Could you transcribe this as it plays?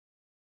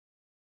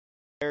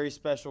Very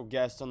special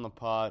guest on the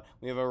pod.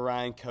 We have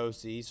Orion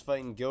Cosce. He's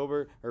fighting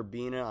Gilbert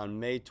Urbina on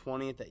May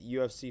 20th at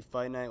UFC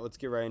Fight Night. Let's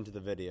get right into the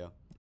video.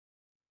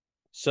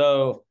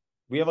 So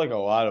we have like a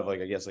lot of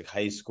like I guess like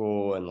high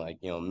school and like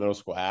middle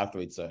school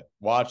athletes that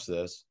watch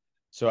this.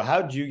 So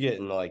how'd you get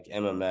into like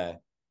MMA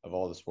of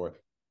all the sport?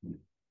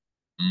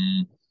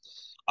 Mm,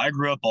 I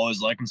grew up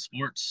always liking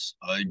sports.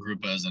 I grew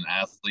up as an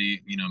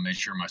athlete, made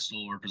sure my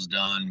schoolwork was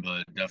done,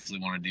 but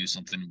definitely want to do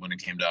something when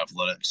it came to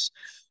athletics.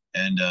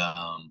 And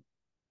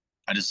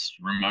I just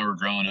remember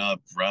growing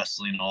up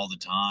wrestling all the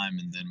time.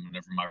 And then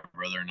whenever my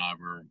brother and I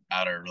were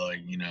at our,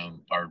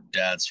 our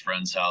dad's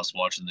friend's house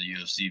watching the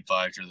UFC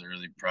fights or the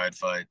early Pride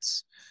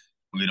fights,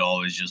 we'd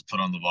always just put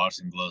on the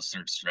boxing gloves,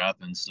 start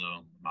strapping. So,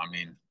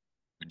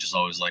 we just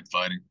always liked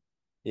fighting.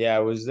 Yeah,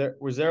 was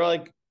there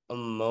like a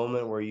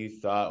moment where you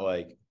thought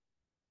like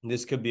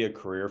this could be a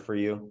career for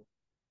you?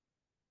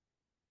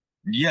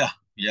 Yeah,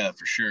 yeah,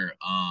 for sure.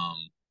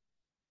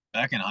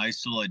 Back in high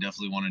school, I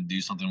definitely wanted to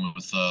do something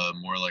with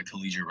more like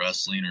collegiate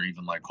wrestling or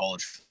even like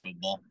college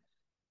football.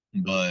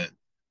 Mhm. But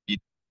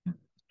it-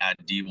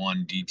 at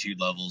D1, D2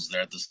 levels,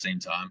 they're at the same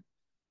time.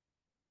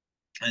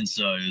 And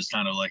so it was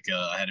kind of like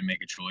I had to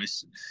make a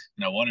choice.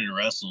 And I wanted to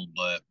wrestle,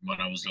 but when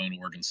I was going to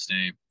Oregon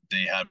State,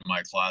 they had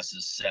my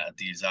classes set at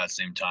the exact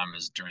same time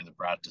as during the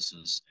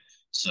practices.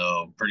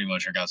 So pretty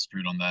much I got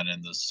screwed on that end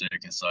of the stick.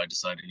 And so I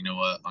decided, you know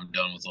what, I'm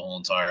done with the whole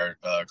entire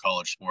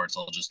college sports.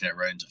 I'll just get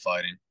right into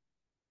fighting.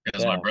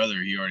 Because my Yeah. brother,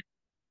 he already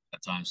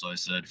that time. So I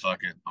said,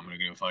 fuck it, I'm gonna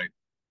go fight.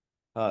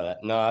 Oh,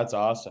 no, that's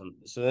awesome.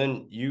 So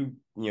then you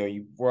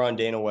were on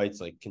Dana White's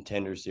like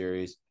Contender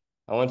Series.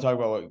 I want to talk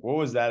about what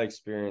was that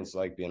experience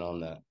like being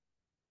on that?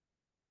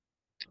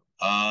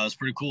 It's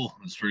pretty cool.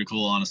 It's pretty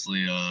cool,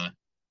 honestly.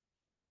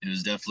 It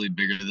was definitely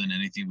bigger than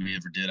anything we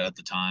ever did at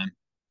the time,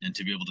 and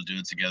to be able to do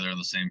it together on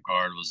the same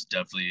card was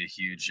definitely a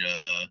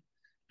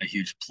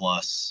huge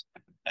plus.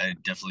 I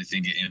definitely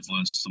think it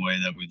influenced the way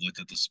that we looked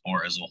at the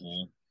sport as a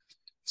whole,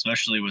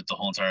 especially with the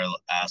whole entire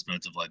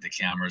aspect of like the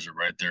cameras are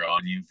right there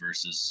on you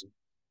versus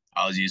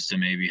I was used to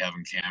maybe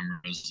having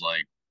cameras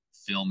like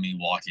film me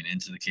walking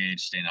into the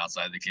cage, staying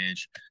outside the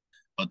cage.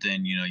 But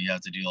then, you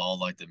have to do all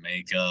like the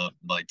makeup,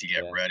 like to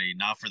get Yeah, ready,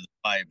 not for the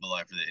fight, but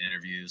like for the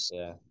interviews.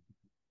 yeah,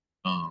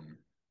 Um,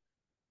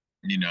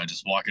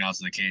 just walking out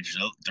to the cage,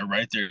 they're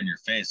right there in your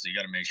face. So you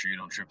got to make sure you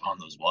don't trip on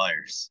those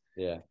wires.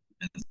 yeah.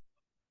 And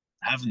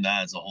having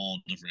that is a whole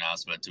different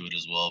aspect to it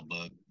as well,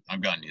 but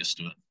I've gotten used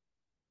to it.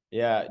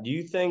 Yeah. Do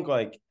you think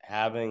like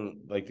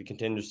having like the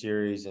Contender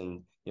Series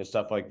and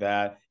stuff like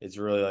that, it's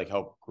really like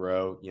helped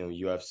grow,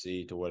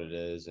 UFC to what it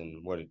is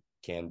and what it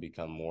can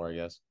become more, I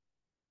guess?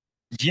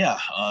 Yeah,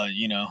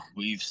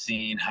 we've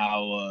seen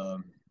how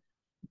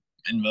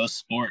in most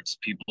sports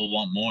people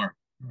want more.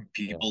 Yeah.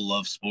 People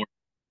love sports.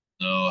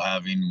 So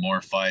having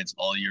more fights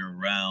all year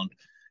round,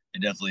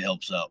 it definitely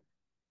helps out.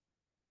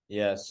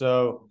 Yeah.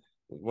 So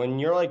when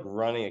you're like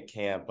running a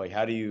camp, like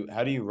how do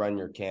you run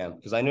your camp?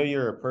 Because I know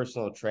you're a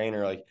personal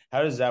trainer. Like,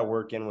 how does that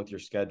work in with your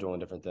schedule and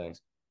different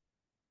things?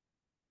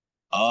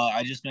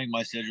 I just make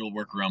my schedule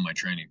work around my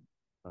training.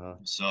 Uh-huh.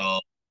 So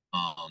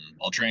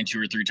I'll train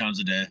 2 or 3 times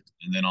a day,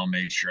 and then I'll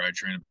make sure I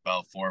train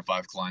about 4 or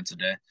 5 clients a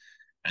day.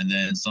 And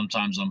then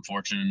sometimes I'm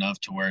fortunate enough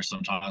to where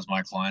sometimes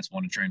my clients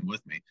want to train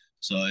with me.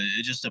 So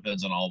it just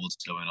depends on all what's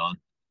going on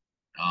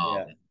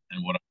Yeah.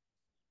 and what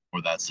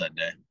for that set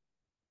day.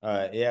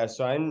 Yeah.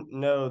 So I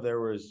know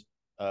there was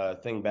a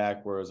thing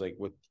back where it was like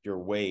with your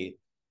weight.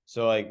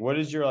 So like, what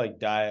is your like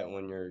diet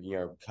when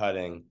you're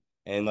cutting,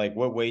 and like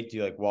what weight do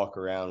you like walk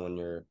around when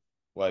you're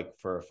like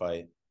for a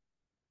fight?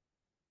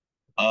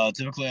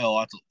 Typically, I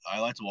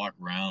like to walk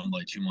around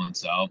like 2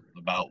 months out,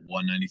 about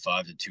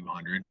 195 to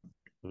 200.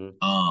 Mhm.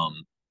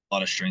 A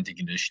lot of strength and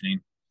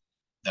conditioning.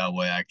 That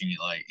way, I can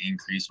like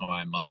increase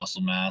my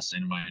muscle mass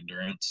and my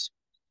endurance.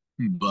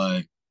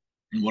 But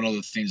one of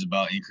the things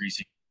about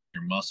increasing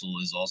your muscle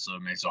is also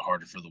it makes it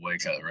harder for the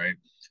weight cut, right?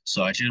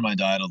 So Yeah. I changed my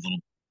diet a little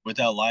with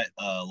that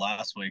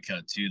last weight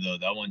cut too, though.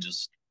 That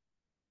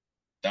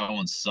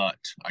one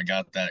sucked. I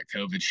got that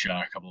COVID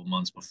shot a couple of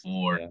months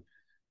before, Yeah.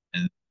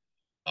 and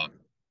um,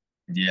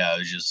 yeah, I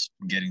was just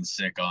getting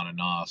sick on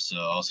and off. So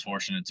I was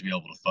fortunate to be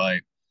able to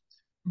fight,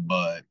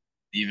 but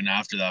even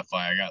after that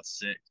fight, I got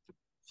sick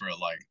for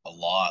like a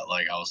lot.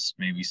 Like I was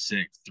maybe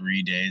sick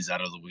 3 days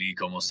out of the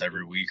week, almost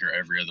every week or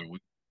every other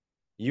week.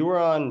 You were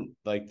on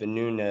like the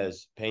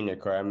Nunez Pena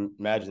card. I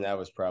imagine that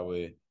was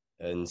probably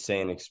an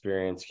insane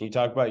experience. Can you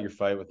talk about your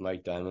fight with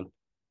Mike Diamond?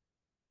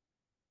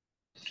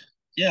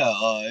 Yeah,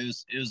 it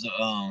was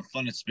a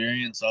fun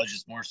experience. I was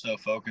just more so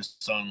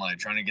focused on like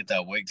trying to get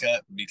that weight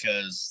cut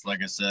because,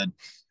 like I said,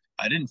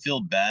 I didn't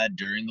feel bad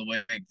during the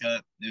weight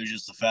cut. It was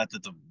just the fact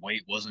that the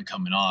weight wasn't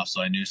coming off,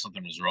 so I knew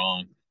something was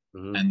wrong.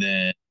 Hmm. And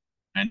then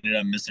I ended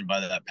up missing by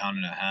that pound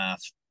and a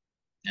half,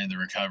 and the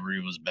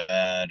recovery was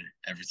bad.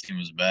 Everything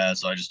was bad,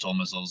 so I just told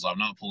myself I'm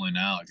not pulling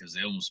out because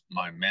they almost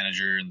my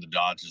manager and the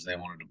doctors they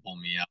Yeah. wanted to pull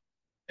me out.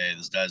 Hey,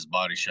 this guy's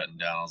body shutting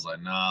down. I was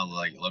like, nah,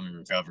 like let me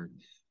recover.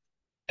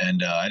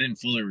 And I didn't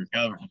fully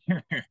recover.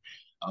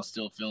 I was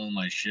still feeling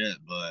like shit,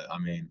 but I Yeah.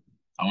 mean,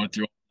 I went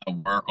through all that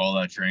work, all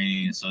that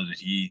training, and so did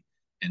he.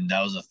 And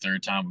that was the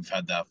third time we've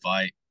had that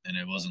fight, and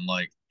it wasn't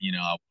like I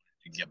wanted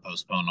to get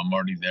postponed. I'm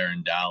already there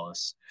in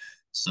Dallas,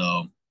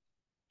 so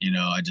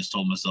I just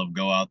told myself,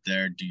 go out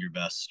there, do your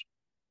best.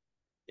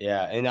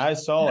 Yeah, and I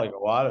saw like a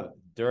lot of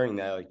during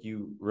that, like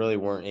you really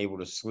weren't able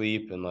to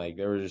sleep, and like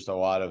there were just a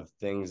lot of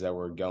things that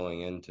were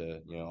going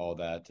into all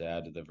that to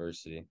add to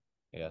diversity.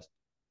 Yes.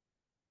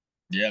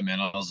 Yeah, man,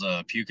 I was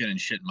puking and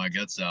shitting my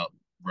guts out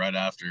right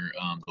after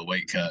the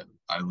weight cut.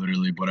 I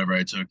literally whatever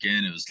I took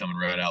in, it was coming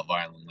right out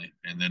violently,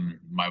 and then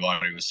my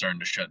body was starting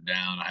to shut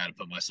down. I had to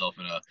put myself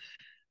in a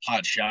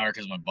hot shower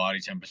because my body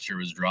temperature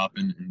was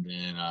dropping, and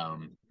then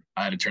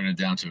I had to turn it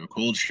down to a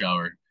cold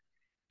shower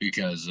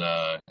because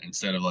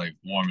instead of like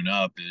warming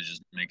up, it was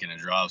just making it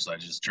drop. So I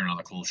just turned on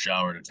the cool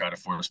shower to try to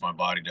force my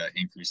body to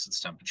increase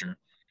its temperature,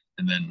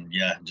 and then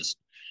yeah, just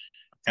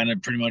kind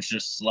of pretty much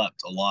just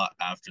slept a lot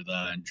after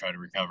that and tried to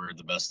recover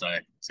the best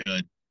I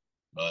could.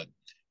 But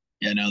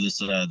yeah, no,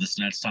 this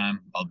next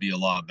time I'll be a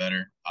lot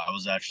better. I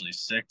was actually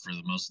sick for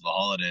the most of the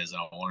holidays,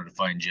 and I wanted to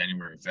fight in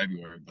January,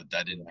 February, but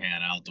that didn't Yeah.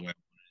 pan out the way I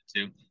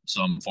wanted it to.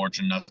 So I'm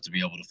fortunate enough to be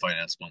able to fight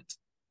next month.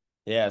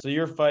 Yeah. So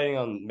you're fighting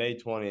on May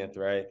 20th,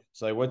 right?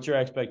 So like, what's your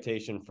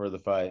expectation for the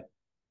fight?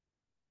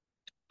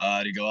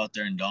 To go out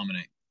there and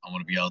dominate. I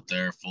want to be out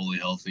there fully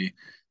healthy.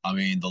 I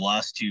mean, the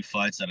last two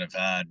fights that I've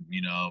had,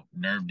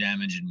 nerve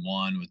damage in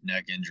one with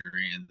neck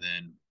injury, and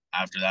then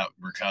after that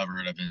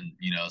recovered, I've been,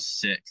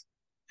 sick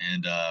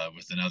and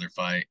with another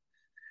fight.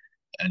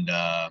 And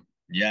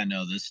yeah,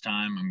 no, this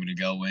time I'm gonna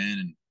go in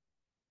and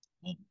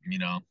well,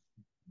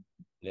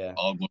 Yeah.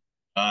 I'll go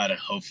God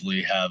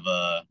hopefully have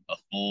a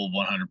full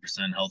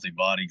 100% healthy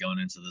body going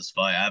into this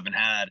fight. I haven't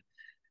had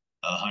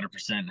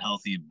 100%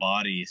 healthy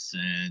body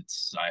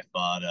since I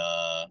fought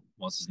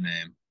what's his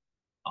name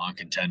on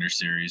Contender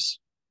Series.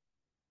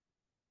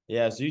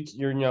 Yeah. So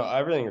you're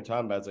everything you're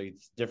talking about is like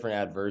it's different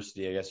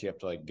adversity. I guess you have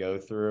to like go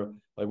through.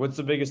 Like, what's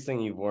the biggest thing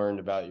you've learned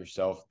about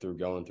yourself through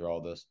going through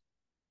all this?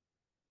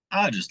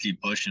 I just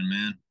keep pushing,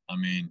 man. I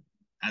mean,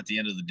 at the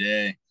end of the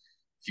day,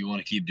 if you want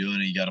to keep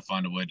doing it, you got to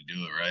find a way to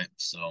do it, right?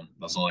 So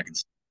that's all I can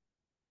say.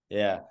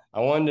 Yeah, I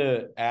wanted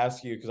to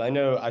ask you because I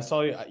know I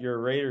saw you're a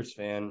Raiders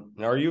fan.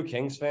 Now, are you a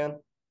Kings fan?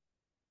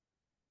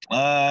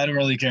 I don't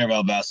really care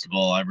about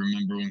basketball. I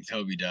remember when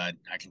Kobe died.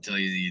 I can tell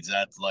you the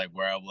exact like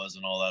where I was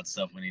and all that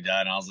stuff when he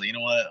died. And I was like, you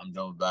know what? I'm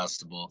done with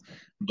basketball.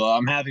 But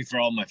I'm happy for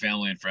all my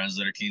family and friends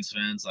that are Kings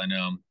fans. I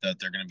know that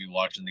they're going to be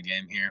watching the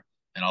game here,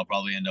 and I'll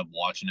probably end up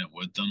watching it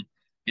with them.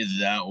 Either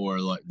that or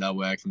like that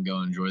way I can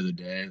go enjoy the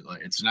day.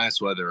 Like it's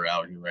nice weather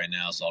out here right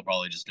now, so I'll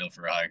probably just go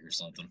for a hike or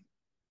something.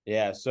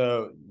 Yeah,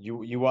 so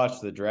you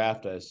watched the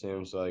draft, I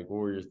assume. So like, what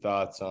were your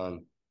thoughts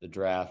on the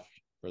draft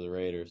for the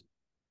Raiders?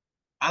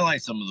 I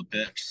like some of the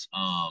picks.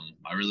 I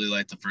really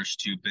like the first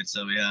two picks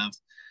that we have.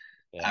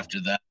 Yeah, After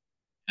that,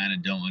 kind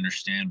of don't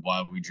understand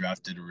why we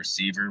drafted a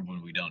receiver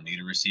when we don't need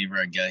a receiver.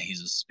 I get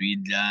he's a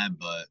speed guy,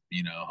 but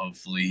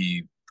hopefully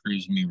he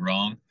proves me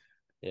wrong.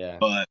 yeah,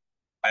 But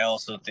I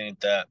also think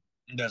that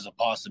there's a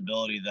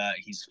possibility that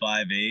he's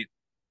 5'8".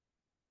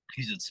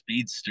 He's a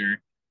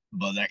speedster,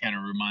 but that kind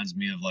of reminds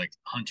me of like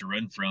Hunter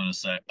Renfro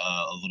in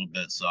a little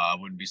bit. So I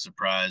wouldn't be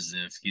surprised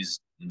if he's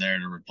there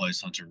to replace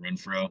Hunter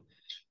Renfro.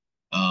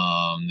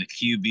 The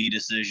QB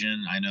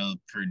decision, I know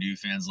Purdue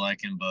fans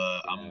like him,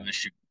 but I'm a yeah,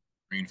 Michigan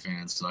Green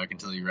fan, so I can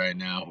tell you right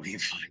now, we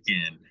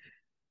fucking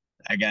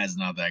that guy's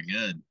not that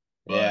good.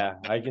 But yeah.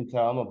 I can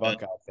tell I'm a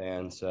Buckeye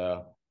fan,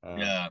 so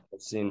yeah,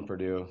 I've seen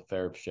Purdue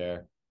fair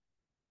share.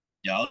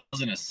 yeah, I was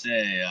gonna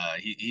say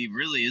he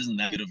really isn't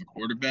that good of a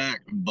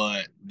quarterback,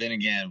 but then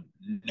again,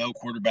 no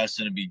quarterback's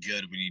gonna be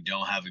good when you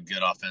don't have a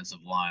good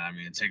offensive line. I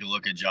mean, take a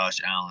look at Josh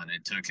Allen.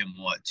 It took him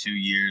what 2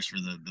 years for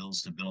the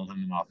Bills to build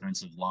him an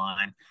offensive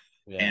line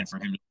Yeah, and for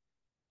him to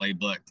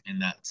playbook in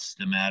that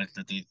schematic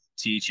that they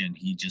teach, and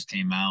he just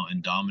came out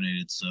and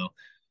dominated. So,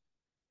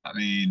 I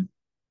mean,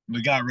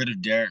 we got rid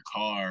of Derek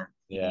Carr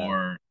yeah.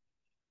 for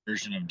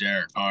version of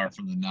Derek Carr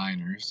from the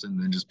Niners, and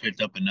then just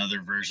picked up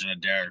another version of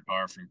Derek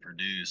Carr from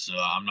Purdue. So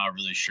I'm not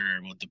really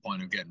sure what the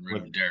point of getting rid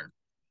With of Derek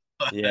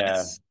yeah,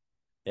 was.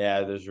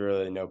 yeah. There's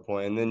really no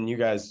point. And then you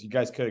guys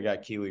could have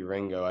got Keely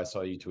Ringo. I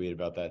saw you tweet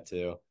about that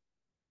too.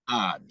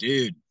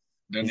 Dude,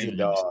 don't He's a even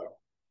get me dog.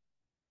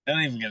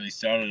 don't even get me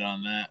started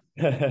on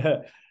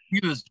that. He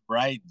was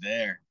right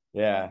there.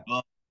 Yeah,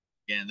 But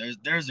again,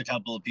 there's a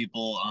couple of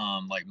people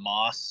like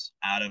Moss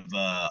out of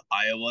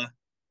Iowa.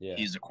 yeah,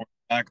 He's a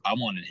quarterback. I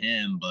wanted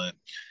him, but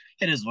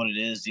it is what it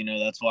is.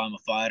 That's why I'm a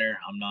fighter.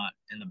 I'm not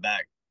in the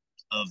back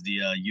of the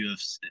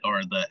UFC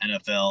or the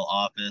NFL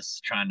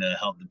office trying to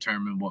help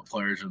determine what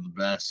players are the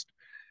best.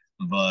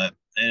 But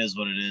it is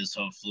what it is.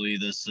 Hopefully,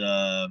 this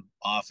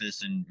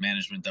office and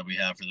management that we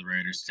have for the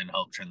Raiders can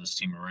help turn this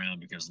team around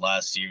because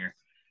last year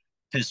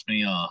pissed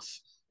me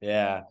off.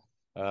 yeah.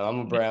 I'm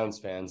a Browns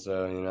fan,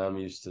 so I'm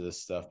used to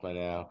this stuff by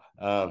now.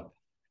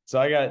 So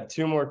I got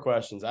two more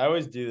questions. I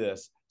always do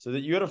this. So that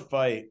you had a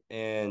fight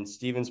in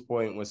Stevens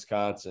Point,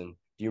 Wisconsin.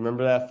 Do you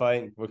remember that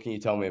fight? What can you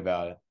tell me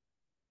about it?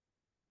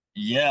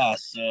 Yeah,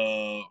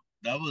 so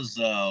that was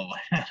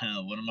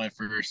one of my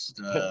first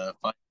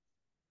fights.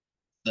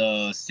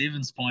 So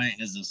Stevens Point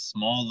is a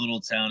small little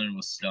town in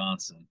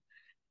Wisconsin.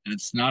 And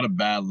it's not a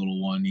bad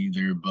little one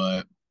either,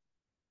 but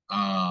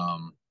I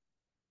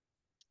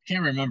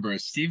can't remember.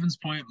 Is Stevens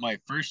Point my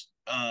first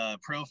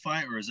pro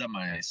fight or is that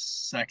my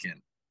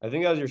second? I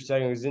think that was your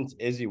second. It was against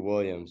Izzy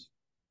Williams.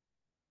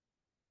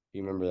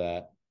 You remember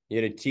that?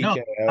 You had a No.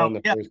 TKO Oh, in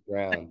the yeah. first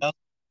round.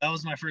 That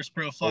was my first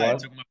pro It fight. I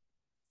was? took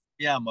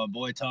my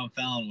boy Tom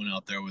Fallon went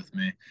out there with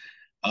me.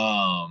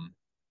 Um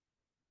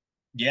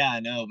Yeah, I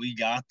know. We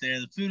got there.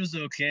 The food was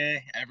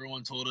okay.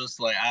 Everyone told us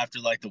like after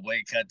like the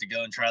weight cut to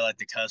go and try like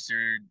the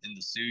custard and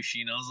the sushi.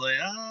 And I was like,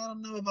 I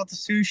don't know about the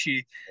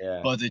sushi.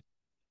 Yeah. But the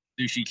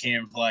sushi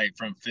came like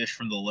from fish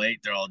from the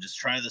lake. They're all just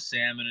try the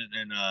salmon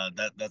and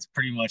that's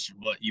pretty much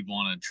what you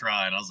want to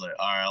try. And I was like,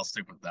 all right, I'll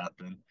stick with that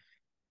then.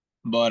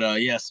 But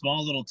yeah,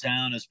 small little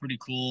town is pretty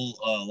cool.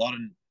 A lot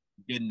of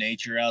good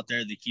nature out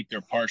there. They keep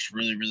their parks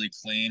really, really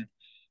clean.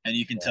 And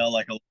you can Yeah. tell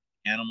like a lot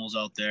of animals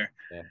out there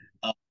Yeah.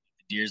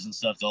 deers and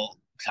stuff, they'll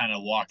kind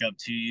of walk up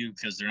to you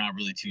because they're not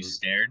really too Mhm.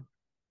 scared.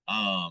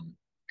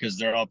 Because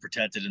they're all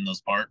protected in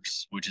those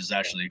parks, which is Yeah.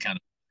 actually a kind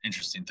of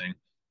interesting thing.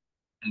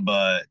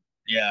 But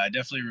yeah, I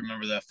definitely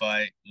remember that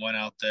fight. Went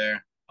out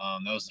there.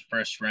 That was the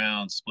first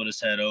round. Split his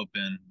head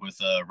open with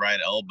a right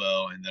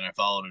elbow, and then I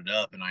followed it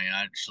up, and I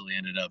actually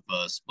ended up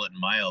splitting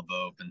my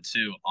elbow open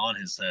too on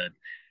his head.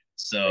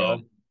 So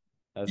Really?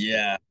 That's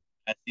yeah, crazy.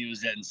 as he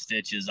was getting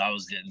stitches, I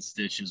was getting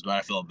stitches, but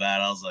I felt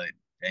bad. I was like,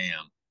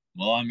 damn.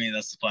 Well, I mean,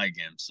 that's the fight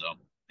game. So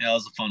yeah, it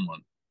was a fun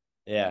one.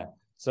 Yeah.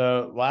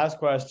 So last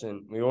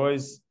question. We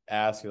always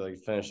ask you like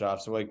finish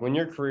off. So like when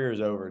your career is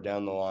over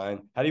down the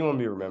line, how do you want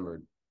to be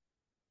remembered?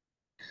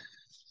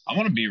 I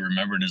want to be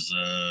remembered as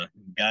a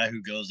guy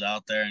who goes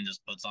out there and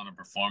just puts on a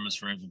performance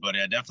for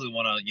everybody. I definitely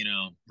want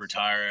to,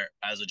 retire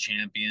as a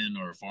champion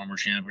or a former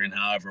champion,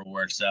 however it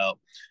works out.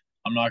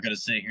 I'm not going to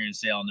sit here and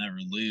say I'll never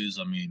lose.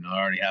 I mean, I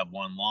already have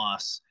one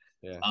loss.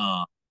 Yeah.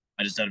 Uh,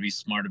 I just got to be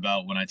smart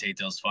about when I take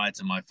those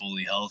fights. Am I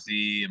fully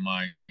healthy? Am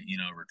I,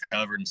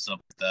 recovered and stuff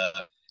like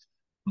that?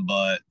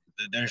 But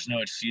there's no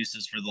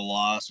excuses for the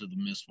loss or the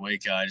missed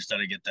weight cut. I just got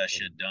to get that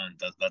shit done.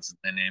 That's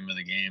the name of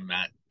the game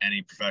at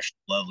any professional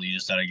level. You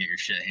just got to get your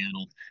shit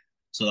handled.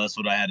 So that's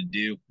what I had to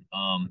do.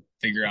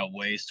 Figure out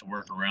ways to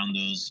work around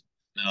those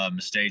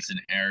mistakes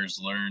and errors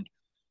learned.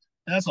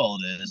 That's all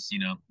it is,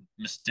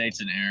 mistakes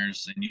and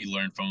errors, and you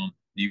learn from them.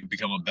 You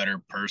become a better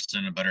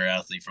person, a better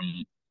athlete from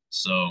them.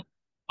 So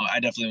I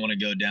definitely want to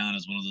go down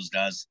as one of those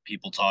guys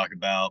people talk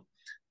about,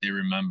 they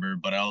remember,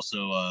 but I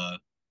also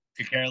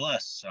could care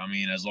less. I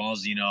mean, as long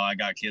as, I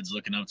got kids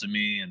looking up to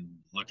me and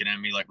looking at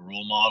me like a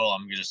role model,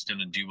 I'm just going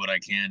to do what I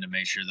can to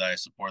make sure that I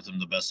support them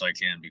the best I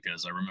can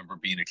because I remember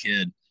being a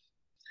kid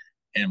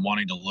and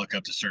wanting to look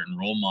up to certain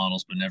role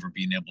models, but never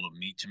being able to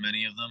meet too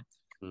many of them.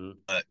 Mhm.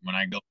 But when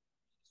I go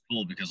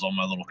school because all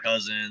my little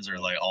cousins or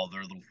like all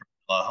their little friends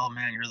are like, oh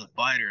man, you're the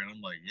fighter. And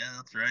I'm like, yeah,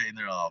 that's right. And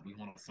they're all, we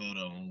want a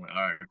photo. And I'm like,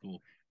 all right,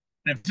 cool.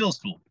 And it feels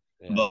cool.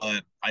 Yeah.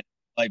 But I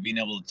like being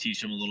able to teach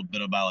them a little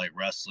bit about like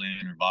wrestling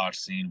or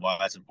boxing, why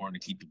it's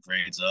important to keep the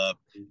grades up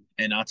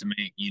and not to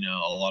make, a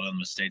lot of the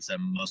mistakes that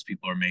most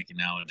people are making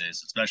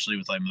nowadays, especially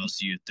with like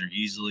most youth. They're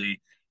easily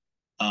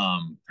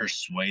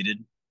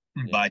persuaded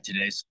Yeah. by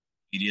today's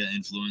media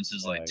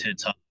influences like Like,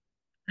 TikTok,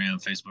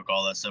 Instagram, Facebook,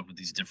 all that stuff with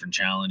these different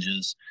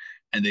challenges.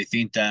 And they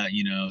think that,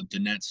 the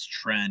next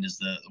trend is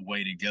the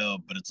way to go.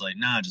 But it's like,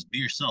 nah, just be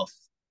yourself.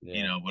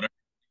 yeah. Whatever.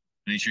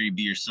 Make sure you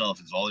be yourself.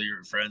 If all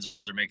your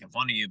friends are making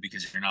fun of you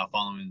because you're not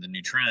following the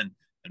new trend,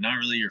 they're not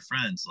really your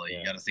friends. Like you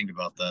Yeah. got to think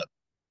about that.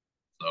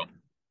 So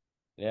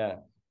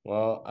Yeah.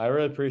 Well, I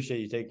really appreciate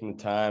you taking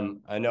the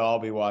time. I know I'll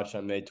be watching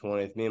on May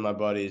 20th. Me and my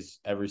buddies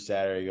every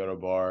Saturday go to a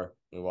bar.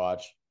 We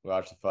watch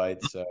the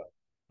fights. So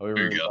I'll be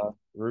there you go.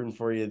 rooting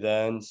for you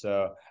then.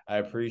 So I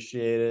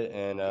appreciate it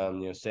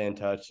and stay in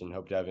touch and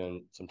hope to have you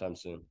on sometime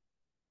soon.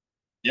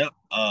 Yep.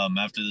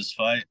 After this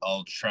fight,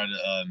 I'll try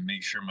to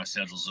make sure my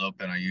schedule's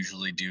open. I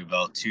usually do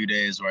about 2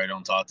 days where I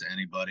don't talk to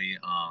anybody,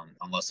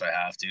 unless I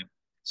have to.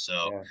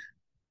 So, Yeah.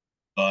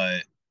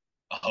 but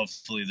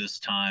hopefully this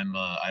time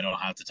I don't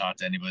have to talk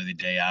to anybody the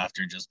day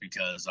after, just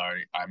because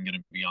I'm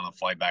gonna be on a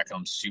flight back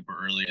home super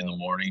early in the Yeah.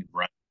 morning,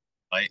 right?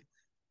 Flight,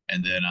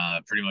 and then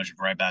pretty much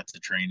right back to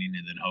training,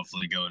 and then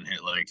hopefully go and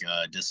hit like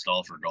disc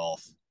golf or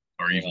golf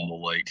or even Yeah. the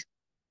lake.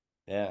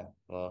 Yeah.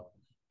 Well,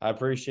 I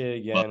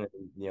appreciate it But again.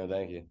 And,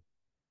 thank you.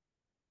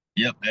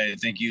 yep. Hey,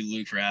 thank you,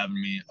 Luke, for having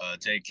me.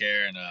 Take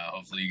care, and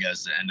hopefully you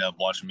guys end up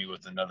watching me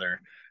with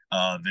another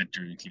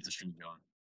victory. Keep the streak going.